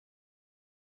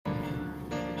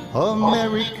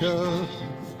America,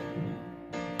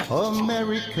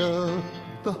 America,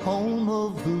 the home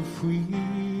of the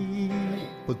free.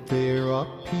 But there are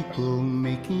people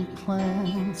making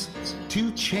plans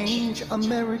to change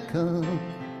America.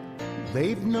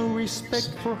 They've no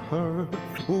respect for her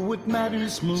or what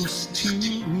matters most to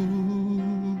me.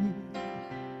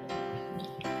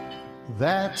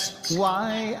 That's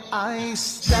why I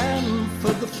stand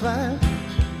for the flag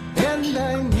and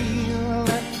I kneel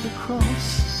at the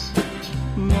cross.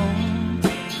 Long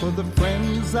for the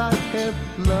friends I have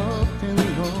loved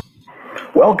and lost.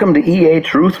 Welcome to EA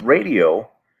Truth Radio,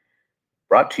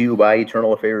 brought to you by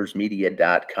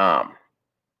EternalAffairsMedia.com.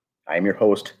 I'm your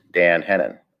host, Dan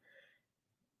Hennon.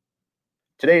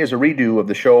 Today is a redo of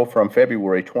the show from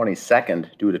February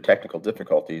 22nd due to technical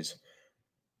difficulties.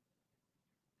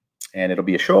 And it'll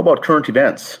be a show about current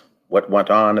events, what went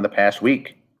on in the past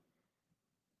week.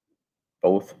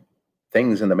 Both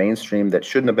things in the mainstream that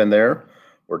shouldn't have been there,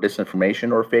 or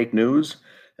disinformation or fake news.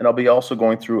 And I'll be also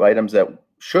going through items that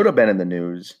should have been in the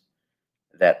news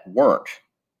that weren't.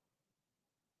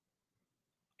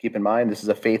 Keep in mind, this is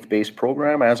a faith-based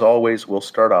program. As always, we'll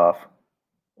start off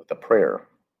with a prayer.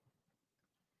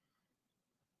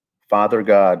 Father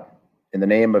God, in the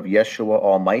name of Yeshua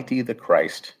Almighty the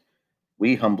Christ,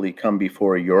 we humbly come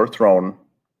before your throne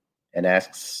and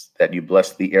ask that you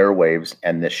bless the airwaves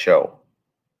and this show.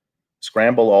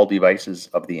 Scramble all devices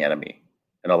of the enemy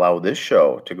and allow this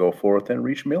show to go forth and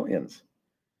reach millions.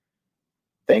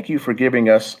 Thank you for giving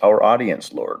us our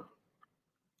audience, Lord.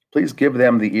 Please give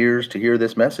them the ears to hear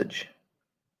this message.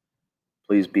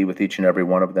 Please be with each and every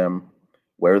one of them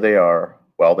where they are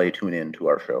while they tune in to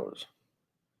our shows.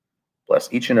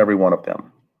 Bless each and every one of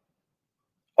them.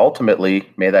 Ultimately,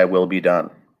 may thy will be done.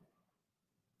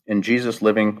 In Jesus'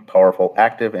 living, powerful,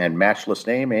 active, and matchless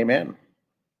name, amen.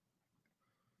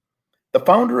 The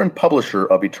founder and publisher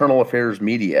of Eternal Affairs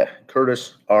Media,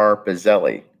 Curtis R.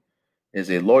 Bazzelli,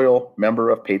 is a loyal member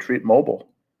of Patriot Mobile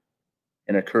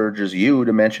and encourages you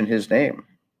to mention his name.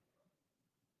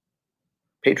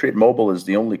 Patriot Mobile is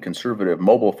the only conservative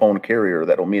mobile phone carrier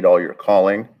that will meet all your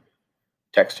calling,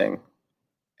 texting,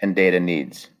 and data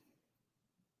needs.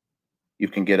 You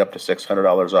can get up to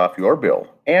 $600 off your bill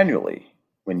annually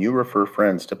when you refer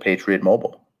friends to Patriot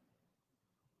Mobile.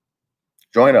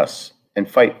 Join us and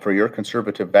fight for your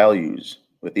conservative values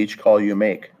with each call you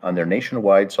make on their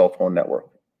nationwide cell phone network.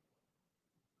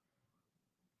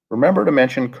 Remember to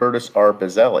mention Curtis R.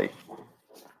 Bazzelli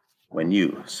when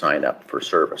you sign up for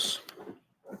service.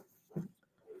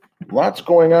 Lots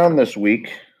going on this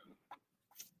week.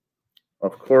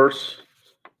 Of course,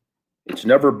 it's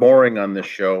never boring on this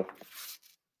show.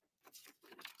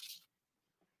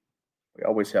 We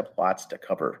always have lots to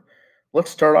cover.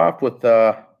 Let's start off with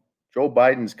Joe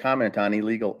Biden's comment on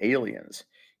illegal aliens.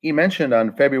 He mentioned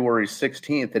on February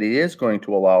 16th that he is going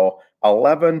to allow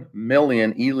 11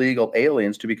 million illegal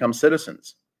aliens to become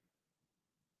citizens.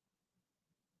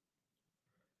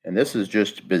 And this is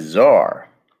just bizarre.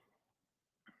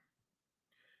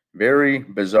 Very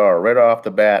bizarre. Right off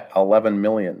the bat, 11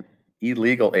 million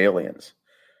illegal aliens.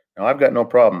 Now, I've got no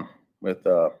problem with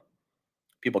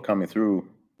people coming through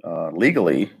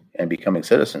legally and becoming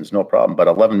citizens, no problem. But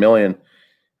 11 million,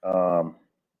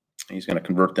 he's going to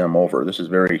convert them over. This is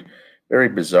very, very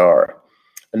bizarre.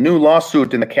 A new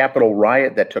lawsuit in the Capitol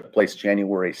riot that took place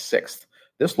January 6th.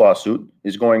 This lawsuit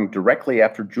is going directly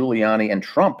after Giuliani and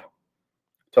Trump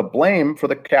to blame for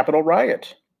the Capitol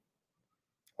riot.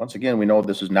 Once again, we know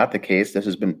this is not the case. This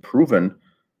has been proven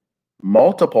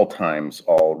multiple times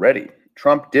already.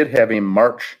 Trump did have a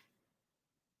march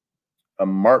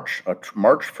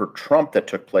for Trump that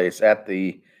took place at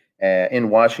the in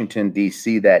Washington,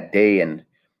 D.C. that day, and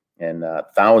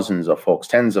thousands of folks,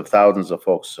 tens of thousands of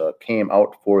folks came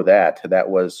out for that. That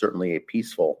was certainly a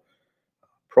peaceful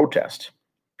protest,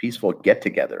 peaceful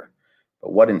get-together.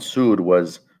 But what ensued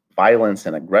was violence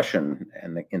and aggression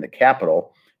in the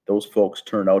Capitol. Those folks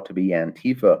turned out to be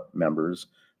Antifa members,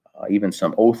 even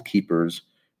some Oath Keepers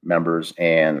members,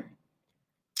 and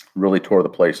really tore the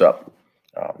place up.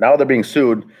 Now they're being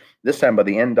sued, this time by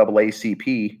the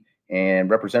NAACP and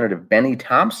Representative Benny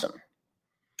Thompson.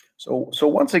 So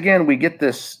once again, we get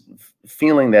this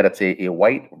feeling that it's a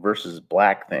white versus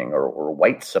black thing, or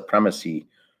white supremacy,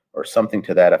 or something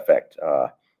to that effect.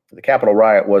 The Capitol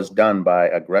riot was done by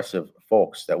aggressive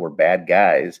folks that were bad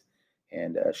guys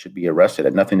and should be arrested. It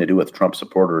had nothing to do with Trump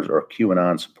supporters or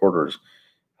QAnon supporters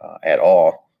at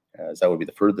all, as that would be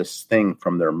the furthest thing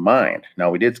from their mind.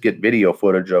 Now, we did get video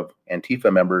footage of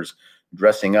Antifa members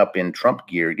dressing up in Trump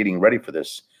gear, getting ready for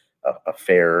this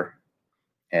affair,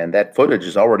 and that footage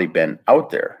has already been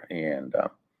out there. And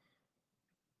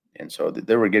And so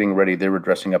they were getting ready. They were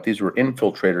dressing up. These were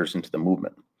infiltrators into the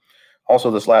movement. Also,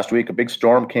 this last week, a big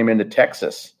storm came into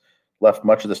Texas, left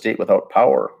much of the state without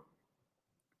power.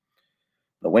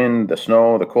 The wind, the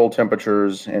snow, the cold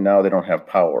temperatures, and now they don't have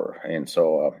power. And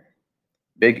so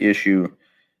big issue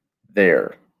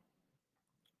there.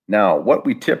 Now, what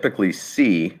we typically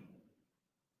see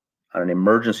on an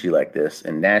emergency like this,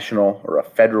 a national or a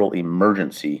federal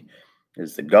emergency,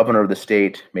 is the governor of the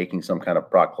state making some kind of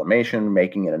proclamation,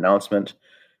 making an announcement,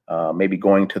 maybe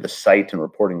going to the site and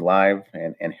reporting live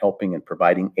and helping and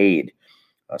providing aid.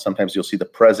 Sometimes you'll see the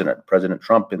President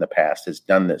Trump in the past has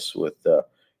done this with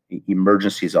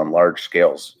emergencies on large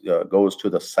scales, goes to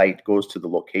the site, goes to the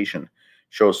location,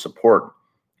 shows support,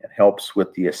 and helps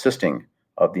with the assisting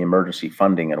of the emergency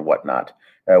funding and whatnot.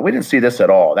 We didn't see this at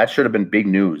all. That should have been big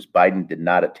news. Biden did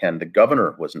not attend. The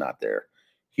governor was not there.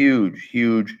 Huge,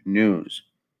 huge news.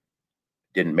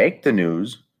 Didn't make the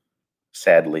news,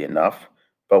 sadly enough.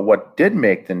 But what did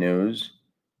make the news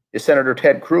is Senator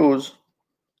Ted Cruz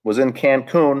was in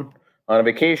Cancun on a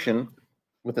vacation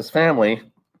with his family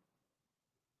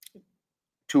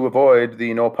to avoid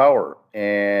the no power.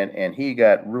 And he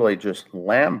got really just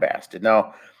lambasted.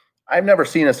 Now, I've never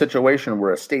seen a situation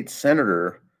where a state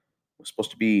senator was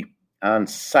supposed to be on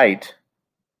site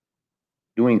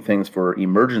doing things for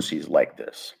emergencies like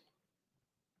this.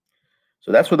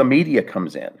 So that's where the media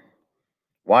comes in.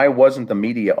 Why wasn't the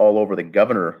media all over the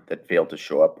governor that failed to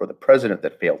show up or the president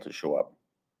that failed to show up?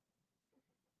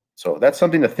 So that's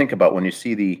something to think about when you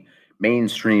see the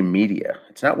mainstream media.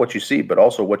 It's not what you see, but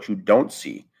also what you don't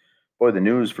see. Boy, the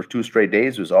news for 2 straight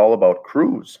days was all about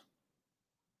Cruz.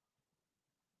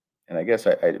 And I guess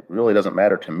it really doesn't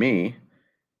matter to me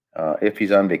if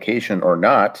he's on vacation or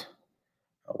not.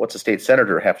 What's a state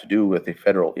senator have to do with a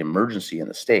federal emergency in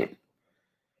the state?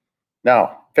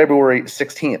 Now, February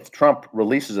 16th, Trump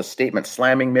releases a statement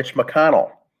slamming Mitch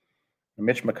McConnell.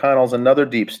 Mitch McConnell's another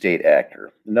deep state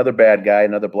actor, another bad guy,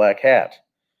 another black hat.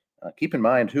 Keep in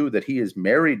mind, too, that he is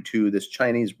married to this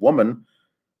Chinese woman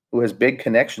who has big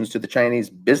connections to the Chinese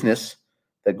business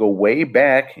that go way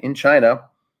back in China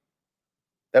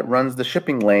that runs the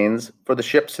shipping lanes for the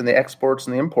ships and the exports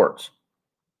and the imports.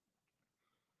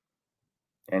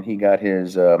 And he got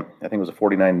his, I think it was a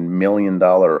 $49 million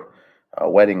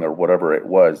wedding or whatever it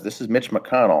was. This is Mitch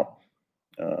McConnell,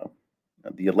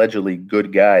 the allegedly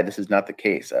good guy. This is not the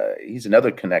case. He's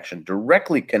another connection,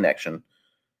 directly connection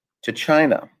to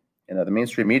China. And the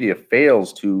mainstream media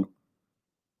fails to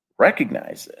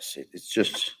recognize this. It's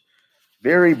just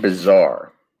very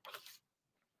bizarre.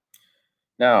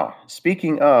 Now,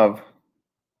 speaking of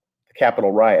the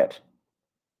Capitol riot,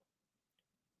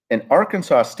 an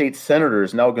Arkansas state senator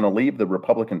is now going to leave the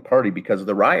Republican Party because of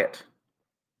the riot.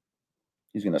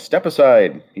 He's going to step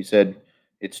aside. He said,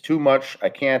 it's too much. I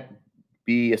can't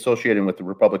be associated with the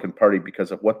Republican Party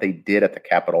because of what they did at the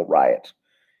Capitol riot.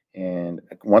 And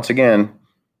once again,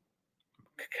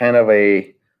 kind of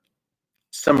a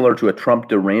similar to a Trump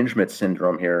derangement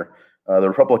syndrome here. The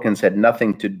Republicans had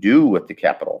nothing to do with the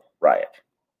Capitol riot.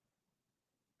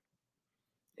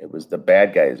 It was the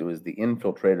bad guys. It was the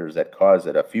infiltrators that caused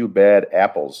it. A few bad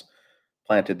apples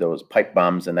planted those pipe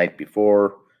bombs the night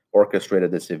before,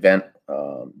 orchestrated this event.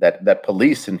 That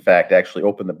police, in fact, actually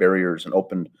opened the barriers and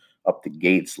opened up the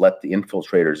gates, let the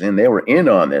infiltrators in. They were in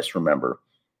on this, remember.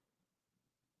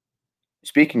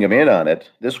 Speaking of in on it,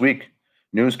 this week,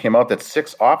 news came out that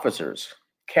 6 officers,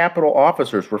 Capitol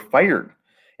officers, were fired,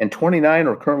 and 29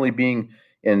 are currently being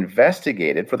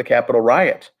investigated for the Capitol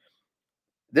riot.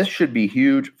 This should be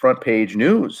huge front page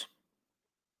news.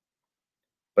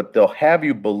 But they'll have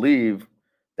you believe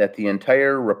that the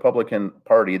entire Republican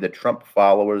Party, the Trump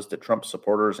followers, the Trump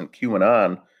supporters, and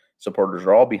QAnon supporters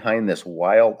are all behind this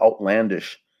wild,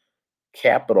 outlandish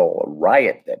Capitol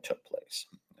riot that took place.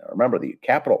 Now, remember, the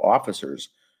Capitol officers,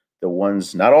 the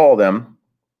ones, not all of them,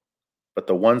 but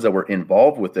the ones that were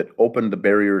involved with it, opened the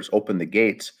barriers, opened the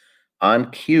gates on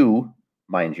cue,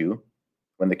 mind you.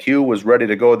 When the queue was ready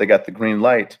to go, they got the green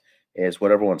light, is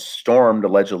when everyone stormed,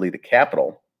 allegedly, the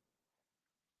Capitol.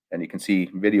 And you can see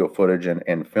video footage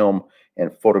and film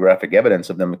and photographic evidence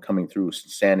of them coming through,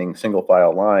 standing single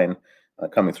file line,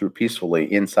 coming through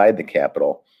peacefully inside the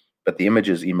Capitol. But the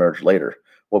images emerged later.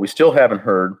 What we still haven't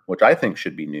heard, which I think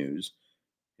should be news,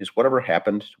 is whatever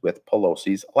happened with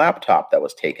Pelosi's laptop that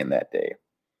was taken that day.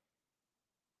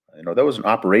 There was an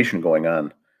operation going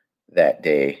on that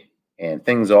day, and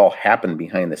things all happen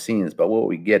behind the scenes. But what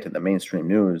we get in the mainstream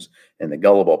news and the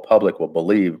gullible public will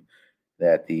believe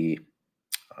that the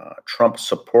Trump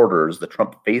supporters, the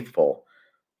Trump faithful,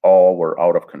 all were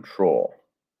out of control.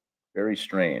 Very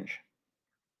strange.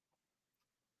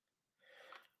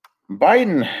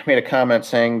 Biden made a comment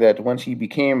saying that once he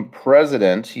became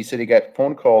president, he said he got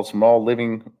phone calls from all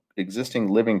existing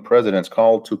living presidents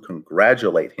called to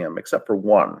congratulate him, except for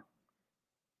one.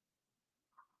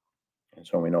 And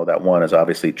so we know that one is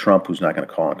obviously Trump, who's not going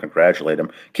to call and congratulate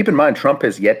him. Keep in mind, Trump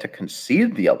has yet to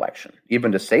concede the election,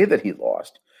 even to say that he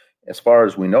lost. As far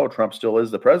as we know, Trump still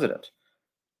is the president.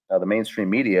 Now, the mainstream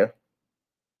media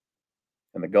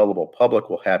and the gullible public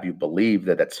will have you believe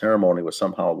that that ceremony was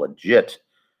somehow legit,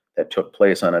 that took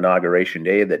place on Inauguration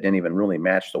Day, that didn't even really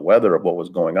match the weather of what was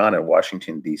going on in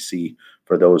Washington, D.C.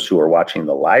 for those who are watching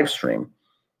the live stream.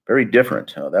 Very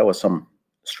different. That was some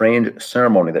strange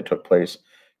ceremony that took place.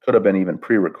 Could have been even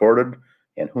pre-recorded,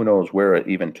 and who knows where it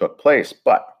even took place,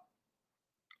 but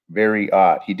very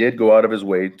odd. He did go out of his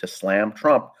way to slam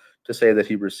Trump, to say that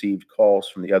he received calls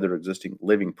from the other existing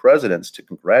living presidents to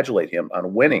congratulate him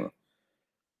on winning.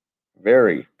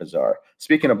 Very bizarre.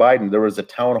 Speaking of Biden, there was a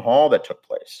town hall that took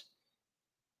place.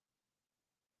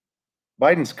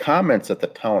 Biden's comments at the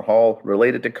town hall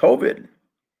related to COVID.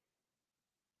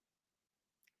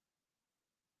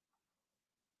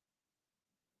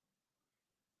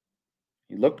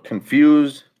 He looked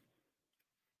confused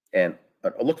and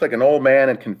looked like an old man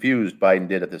and confused. Biden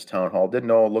did at this town hall. Didn't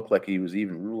know, looked like he was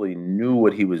even really knew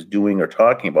what he was doing or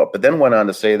talking about, but then went on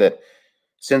to say that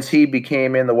since he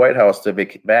became in the White House,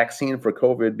 the vaccine for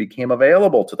COVID became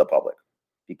available to the public.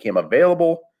 Became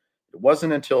available. It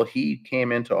wasn't until he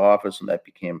came into office and that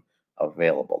became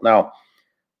available. Now,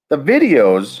 the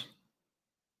videos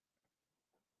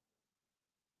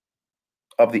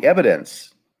of the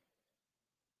evidence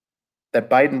that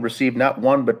Biden received not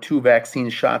one but two vaccine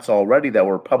shots already that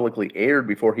were publicly aired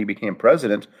before he became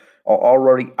president are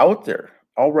already out there,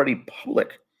 already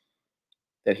public,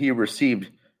 that he received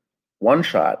one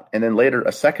shot and then later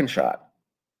a second shot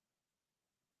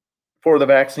for the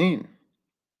vaccine,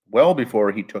 well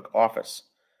before he took office.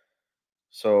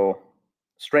 So,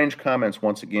 strange comments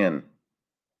once again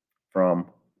from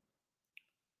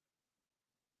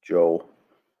Joe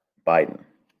Biden.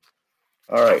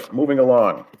 All right, moving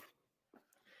along.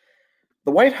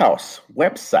 The White House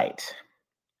website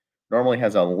normally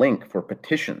has a link for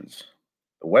petitions.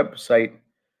 The website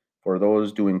for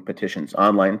those doing petitions,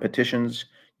 online petitions,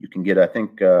 you can get, I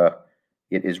think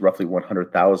it is roughly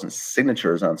 100,000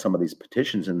 signatures on some of these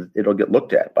petitions, and it'll get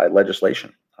looked at by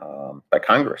legislation, by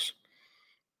Congress.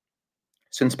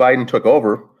 Since Biden took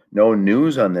over, no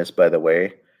news on this, by the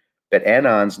way, but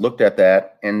Anons looked at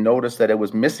that and noticed that it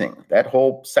was missing. That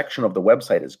whole section of the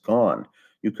website is gone.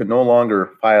 You could no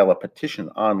longer file a petition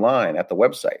online at the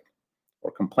website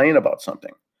or complain about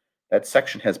something. That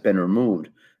section has been removed.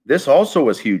 This also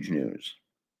was huge news.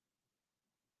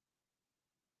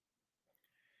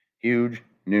 Huge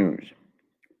news.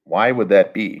 Why would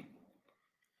that be?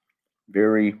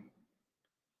 Very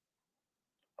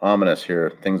ominous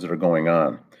here, things that are going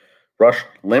on. Rush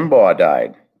Limbaugh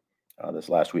died this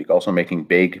last week, also making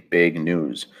big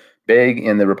news. Big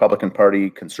in the Republican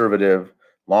Party, conservative,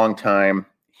 longtime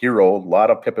hero. A lot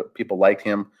of people liked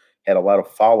him, had a lot of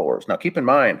followers. Now, keep in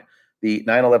mind, the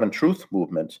 9/11 Truth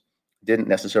movement didn't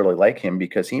necessarily like him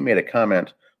because he made a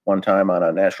comment one time on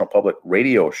a national public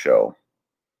radio show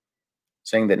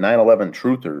saying that 9/11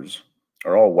 truthers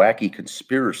are all wacky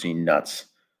conspiracy nuts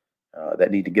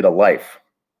that need to get a life.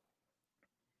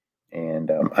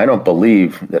 And I don't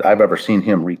believe that I've ever seen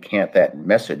him recant that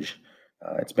message.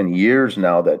 It's been years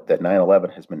now that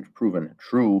 9/11 has been proven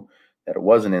true, that it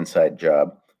was an inside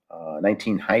job.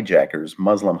 19 hijackers,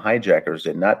 Muslim hijackers,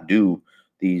 did not do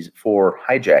these 4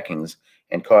 hijackings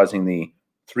and causing the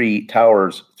 3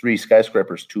 towers, 3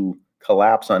 skyscrapers to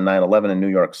collapse on 9/11 in New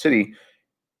York City,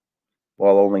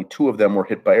 while only 2 of them were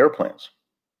hit by airplanes.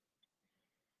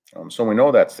 So we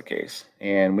know that's the case.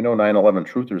 And we know 9/11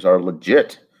 truthers are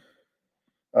legit.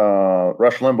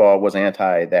 Rush Limbaugh was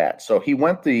anti that. So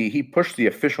he pushed the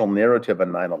official narrative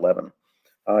on 9/11.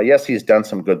 Yes, he's done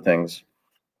some good things.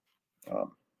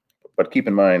 But keep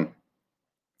in mind,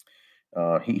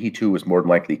 he too was more than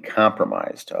likely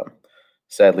compromised.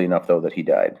 Sadly enough, though, that he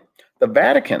died. The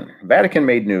Vatican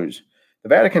made news. The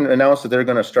Vatican announced that they're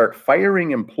going to start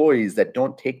firing employees that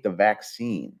don't take the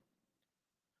vaccine.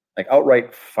 Like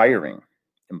outright firing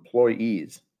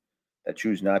employees that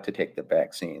choose not to take the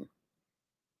vaccine.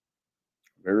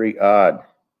 Very odd.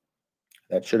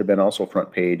 That should have been also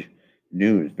front page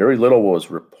news. Very little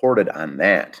was reported on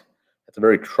that. That's a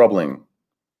very troubling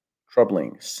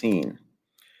scene.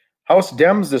 House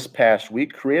Dems this past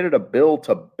week created a bill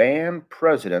to ban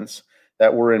presidents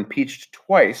that were impeached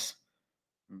twice,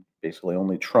 basically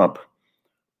only Trump,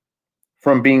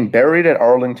 from being buried at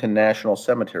Arlington National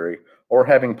Cemetery or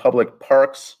having public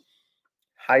parks,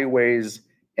 highways,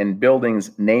 and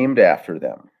buildings named after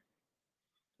them.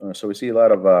 So we see a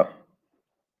lot of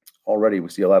already we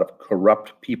see a lot of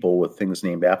corrupt people with things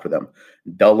named after them.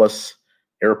 Dulles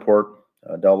Airport.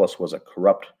 Dulles was a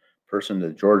corrupt person. The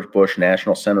George Bush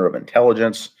National Center of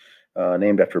Intelligence,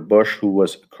 named after Bush, who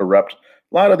was corrupt.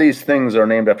 A lot of these things are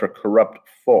named after corrupt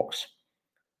folks.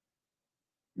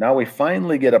 Now we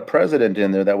finally get a president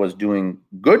in there that was doing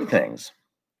good things,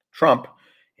 Trump,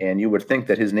 and you would think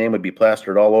that his name would be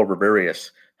plastered all over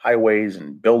various highways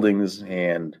and buildings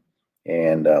and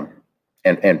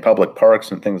public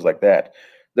parks and things like that.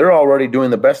 They're already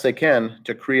doing the best they can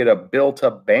to create a bill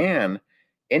to ban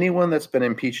anyone that's been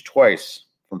impeached twice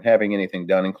from having anything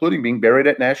done, including being buried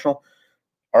at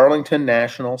Arlington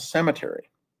National Cemetery.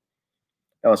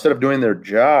 Now, instead of doing their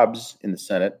jobs in the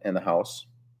Senate and the House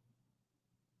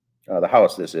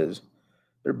this is,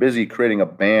 they're busy creating a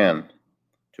ban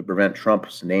to prevent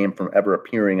Trump's name from ever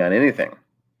appearing on anything.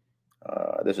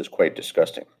 This is quite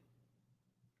disgusting.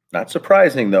 Not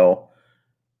surprising, though,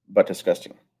 but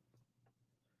disgusting.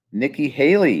 Nikki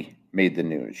Haley made the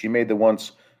news. She made the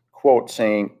once quote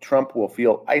saying Trump will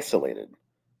feel isolated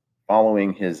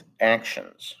following his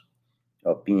actions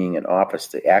of being in office,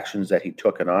 the actions that he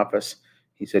took in office.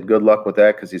 He said, good luck with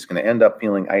that because he's going to end up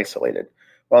feeling isolated.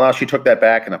 Well, now she took that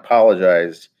back and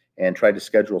apologized and tried to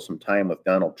schedule some time with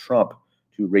Donald Trump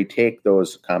to retake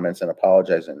those comments and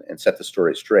apologize and set the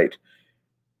story straight.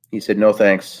 He said, no,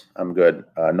 thanks. I'm good.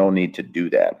 No need to do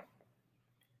that.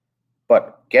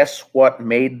 But guess what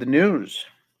made the news?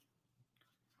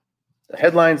 The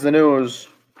headlines of the news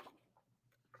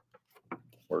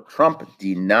were Trump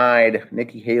denied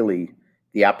Nikki Haley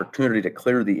the opportunity to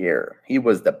clear the air. He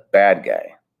was the bad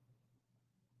guy.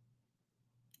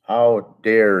 How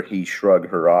dare he shrug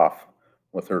her off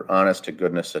with her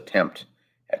honest-to-goodness attempt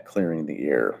at clearing the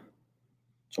air?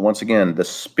 So once again, the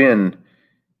spin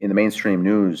in the mainstream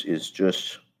news is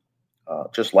just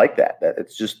like that.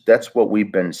 That's what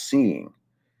we've been seeing.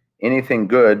 Anything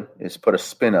good is put a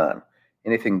spin on.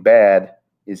 Anything bad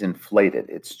is inflated.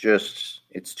 It's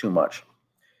too much.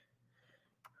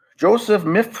 Joseph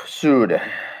Mifsud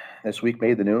this week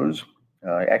made the news.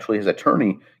 Actually, his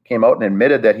attorney came out and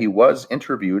admitted that he was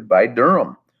interviewed by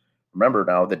Durham. Remember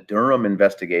now, the Durham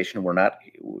investigation, we're not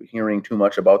hearing too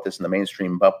much about this in the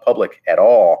mainstream public at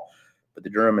all, but the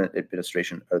Durham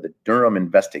administration, or the Durham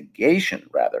investigation,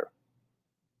 rather,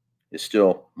 is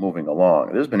still moving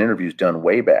along. There's been interviews done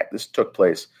way back. This took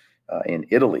place in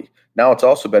Italy. Now it's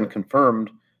also been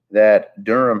confirmed that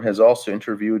Durham has also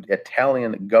interviewed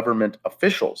Italian government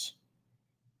officials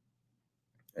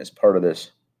as part of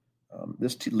this.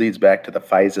 This leads back to the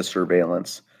FISA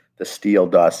surveillance, the Steele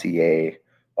dossier,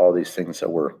 all these things that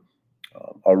were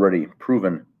already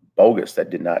proven bogus that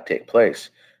did not take place.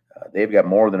 They've got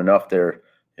more than enough there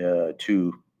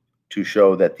to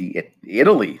show that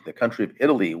the country of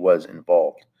Italy was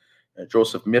involved.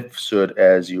 Joseph Mifsud,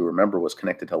 as you remember, was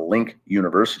connected to Link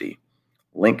University,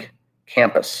 Link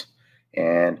campus,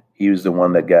 and he was the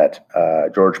one that got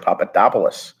George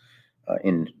Papadopoulos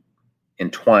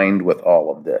entwined with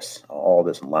all this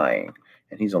lying,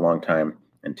 and he's a longtime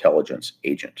intelligence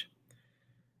agent.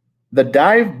 The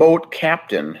dive boat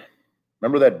captain,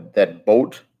 remember that dive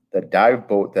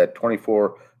boat that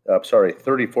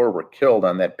 34 were killed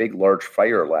on that big, large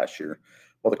fire last year.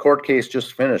 Well, the court case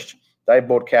just finished. Dive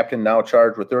boat captain now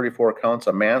charged with 34 counts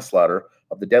of manslaughter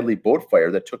of the deadly boat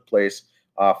fire that took place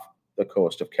off the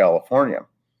coast of California.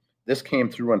 This came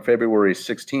through on February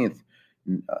 16th.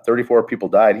 34 people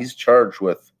died. He's charged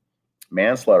with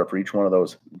manslaughter for each one of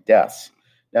those deaths.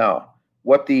 Now,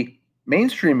 what the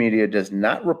mainstream media does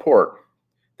not report,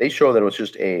 they show that it was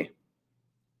just a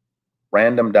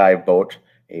random dive boat,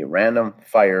 a random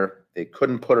fire. They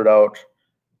couldn't put it out,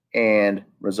 and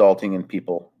resulting in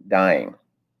people dying.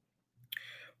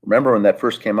 Remember when that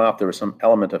first came off, there was some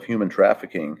element of human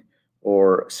trafficking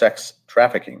or sex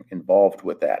trafficking involved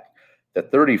with that. The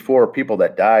 34 people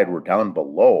that died were down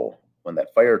below when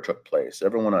that fire took place.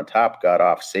 Everyone on top got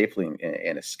off safely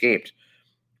and escaped.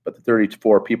 But the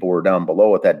 34 people were down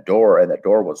below at that door, and that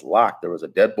door was locked. There was a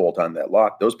deadbolt on that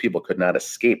lock. Those people could not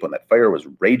escape when that fire was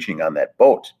raging on that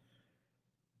boat.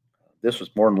 This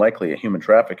was more than likely a human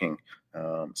trafficking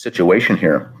situation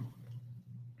here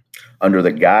under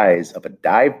the guise of a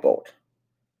dive boat.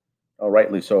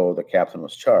 Rightly so, the captain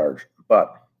was charged,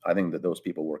 but I think that those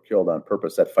people were killed on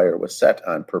purpose. That fire was set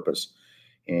on purpose,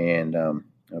 and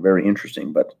very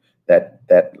interesting. But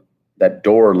that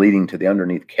door leading to the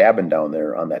underneath cabin down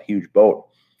there on that huge boat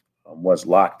was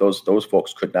locked. Those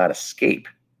folks could not escape.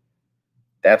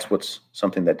 That's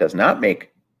something that does not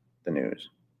make the news.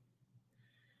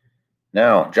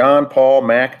 Now, John Paul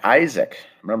Mac Isaac,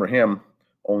 remember him,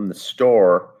 owned the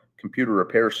store, computer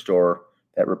repair store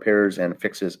that repairs and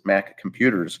fixes Mac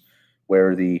computers,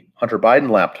 where the Hunter Biden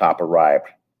laptop arrived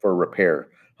for repair.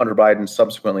 Hunter Biden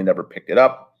subsequently never picked it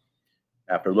up.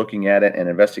 After looking at it and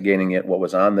investigating it, what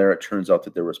was on there, it turns out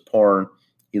that there was porn,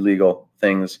 illegal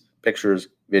things, pictures,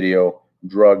 video,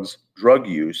 drugs, drug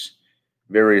use,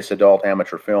 various adult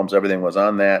amateur films, everything was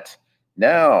on that.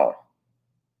 Now,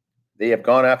 they have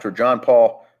gone after John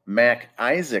Paul Mac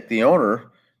Isaac, the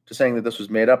owner, to saying that this was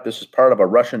made up. This was part of a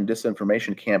Russian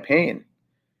disinformation campaign.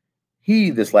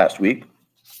 He, this last week,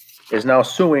 is now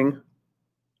suing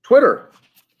Twitter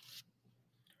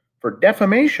for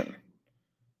defamation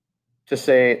to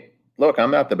say, look,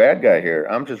 I'm not the bad guy here.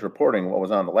 I'm just reporting what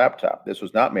was on the laptop. This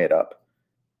was not made up.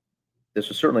 This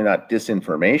was certainly not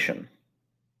disinformation.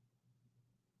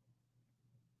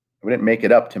 We didn't make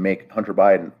it up to make Hunter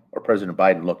Biden or President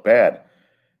Biden look bad.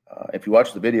 If you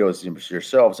watch the videos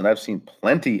yourselves, and I've seen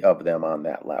plenty of them on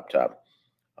that laptop,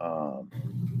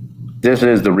 this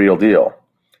is the real deal.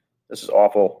 This is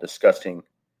awful, disgusting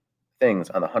things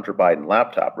on the Hunter Biden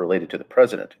laptop related to the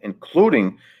president,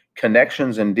 including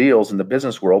connections and deals in the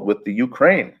business world with the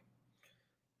Ukraine.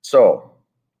 So,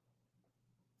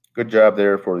 good job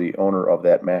there for the owner of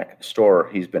that Mac store.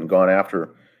 He's been gone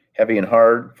after heavy and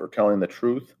hard for telling the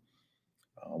truth.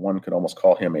 One could almost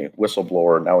call him a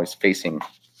whistleblower. Now he's facing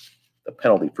the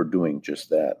penalty for doing just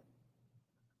that.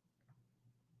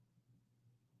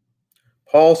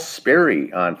 Paul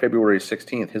Sperry, on February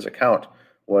 16th, his account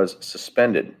was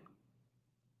suspended.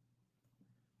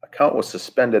 Account was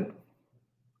suspended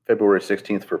February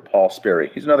 16th for Paul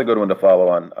Sperry. He's another good one to follow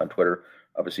on Twitter.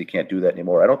 Obviously, you can't do that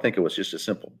anymore. I don't think it was just a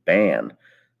simple ban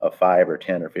of 5 or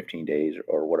 10 or 15 days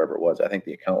or whatever it was. I think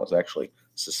the account was actually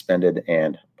suspended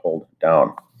and pulled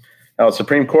down. Now, the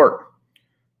Supreme Court.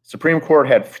 Supreme Court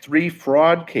had 3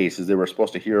 fraud cases they were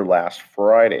supposed to hear last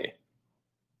Friday.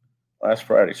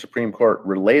 Supreme Court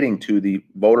relating to the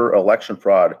voter election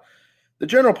fraud. The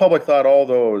general public thought all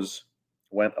those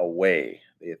went away.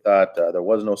 They thought there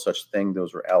was no such thing.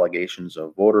 Those were allegations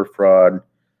of voter fraud.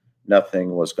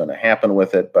 Nothing was going to happen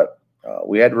with it. But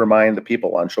we had to remind the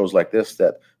people on shows like this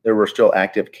that there were still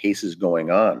active cases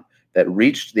going on that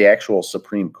reached the actual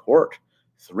Supreme Court,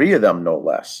 3 of them no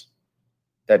less,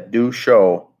 that do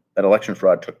show that election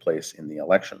fraud took place in the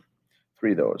election.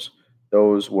 3 of those.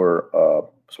 Those were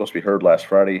supposed to be heard last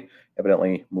Friday,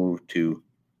 evidently moved to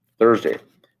Thursday,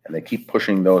 and they keep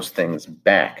pushing those things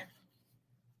back.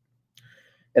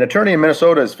 An attorney in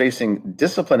Minnesota is facing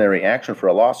disciplinary action for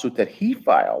a lawsuit that he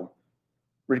filed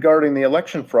regarding the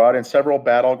election fraud in several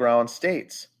battleground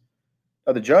states.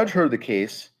 Now, the judge heard the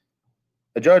case.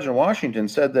 The judge in Washington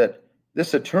said that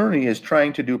this attorney is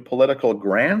trying to do political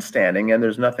grandstanding, and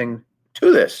there's nothing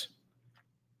to this.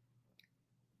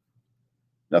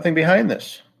 Nothing behind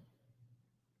this.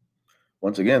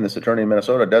 Once again, this attorney in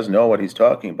Minnesota does know what he's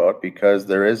talking about because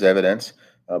there is evidence,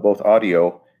 both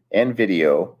audio and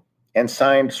video, and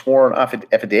signed sworn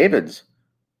affidavits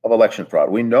of election fraud.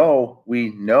 We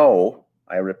know,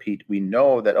 I repeat, we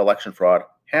know that election fraud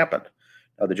happened.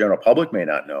 Now, the general public may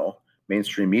not know.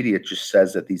 Mainstream media just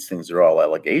says that these things are all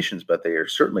allegations, but they are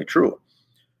certainly true.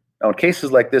 Now, when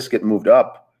cases like this get moved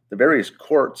up, the various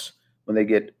courts, when they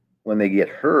get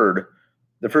heard,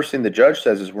 the first thing the judge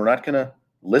says is, we're not going to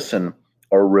listen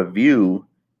or review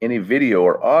any video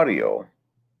or audio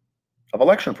of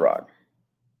election fraud.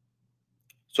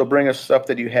 So bring us stuff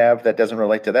that you have that doesn't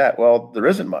relate to that. Well, there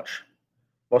isn't much.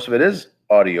 Most of it is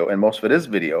audio and most of it is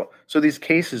video. So these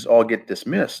cases all get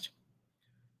dismissed.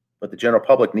 What the general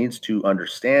public needs to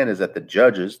understand is that the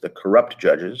judges, the corrupt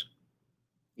judges,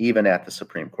 even at the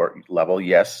Supreme Court level,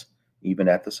 yes, even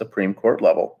at the Supreme Court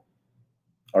level,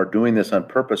 are doing this on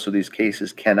purpose so these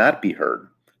cases cannot be heard.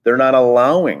 They're not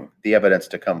allowing the evidence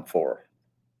to come forth.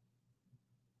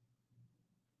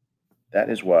 That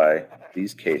is why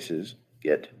these cases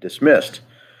get dismissed.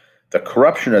 The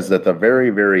corruption is at the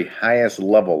very, very highest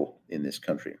level in this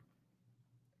country.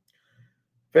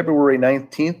 February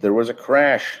 19th, there was a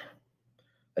crash.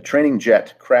 A training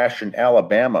jet crashed in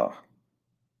Alabama.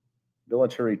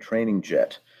 Military training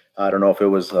jet. I don't know if it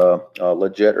was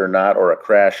legit or not, or a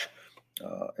crash.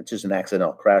 It's just an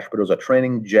accidental crash, but it was a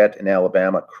training jet in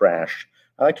Alabama crash.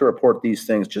 I like to report these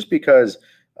things just because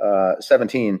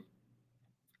 17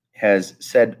 has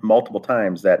said multiple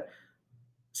times that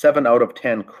 7 out of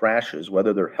 10 crashes,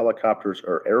 whether they're helicopters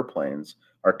or airplanes,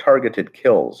 are targeted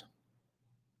kills.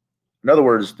 In other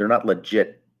words, they're not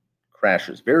legit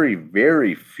crashes. Very,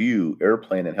 very few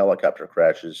airplane and helicopter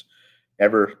crashes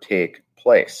ever take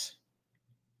place.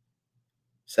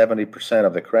 70%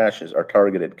 of the crashes are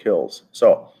targeted kills.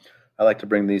 So I like to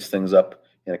bring these things up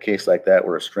in a case like that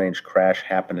where a strange crash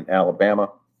happened in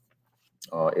Alabama,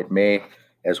 it may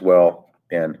as well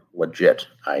been legit.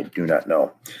 I do not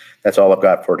know. That's all I've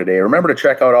got for today. Remember to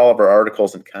check out all of our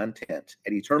articles and content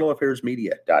at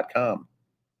eternalaffairsmedia.com.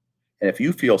 And if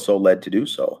you feel so led to do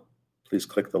so, please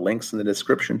click the links in the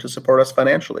description to support us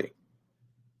financially.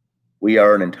 We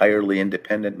are an entirely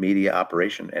independent media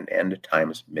operation and end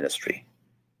times ministry.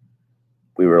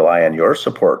 We rely on your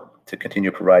support to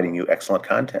continue providing you excellent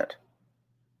content.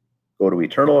 Go to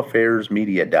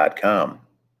eternalaffairsmedia.com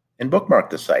and bookmark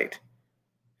the site,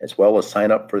 as well as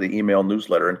sign up for the email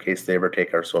newsletter in case they ever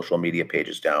take our social media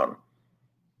pages down.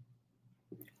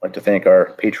 I'd like to thank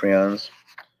our Patreons.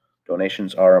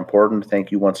 Donations are important.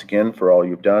 Thank you once again for all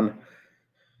you've done.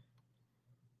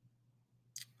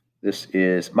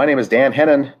 My name is Dan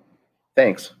Hennon.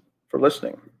 Thanks for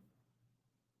listening.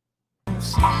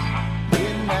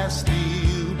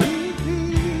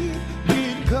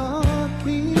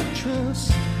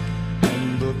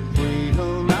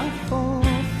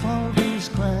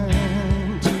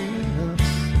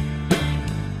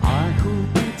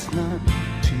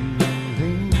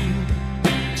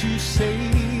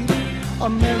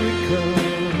 America.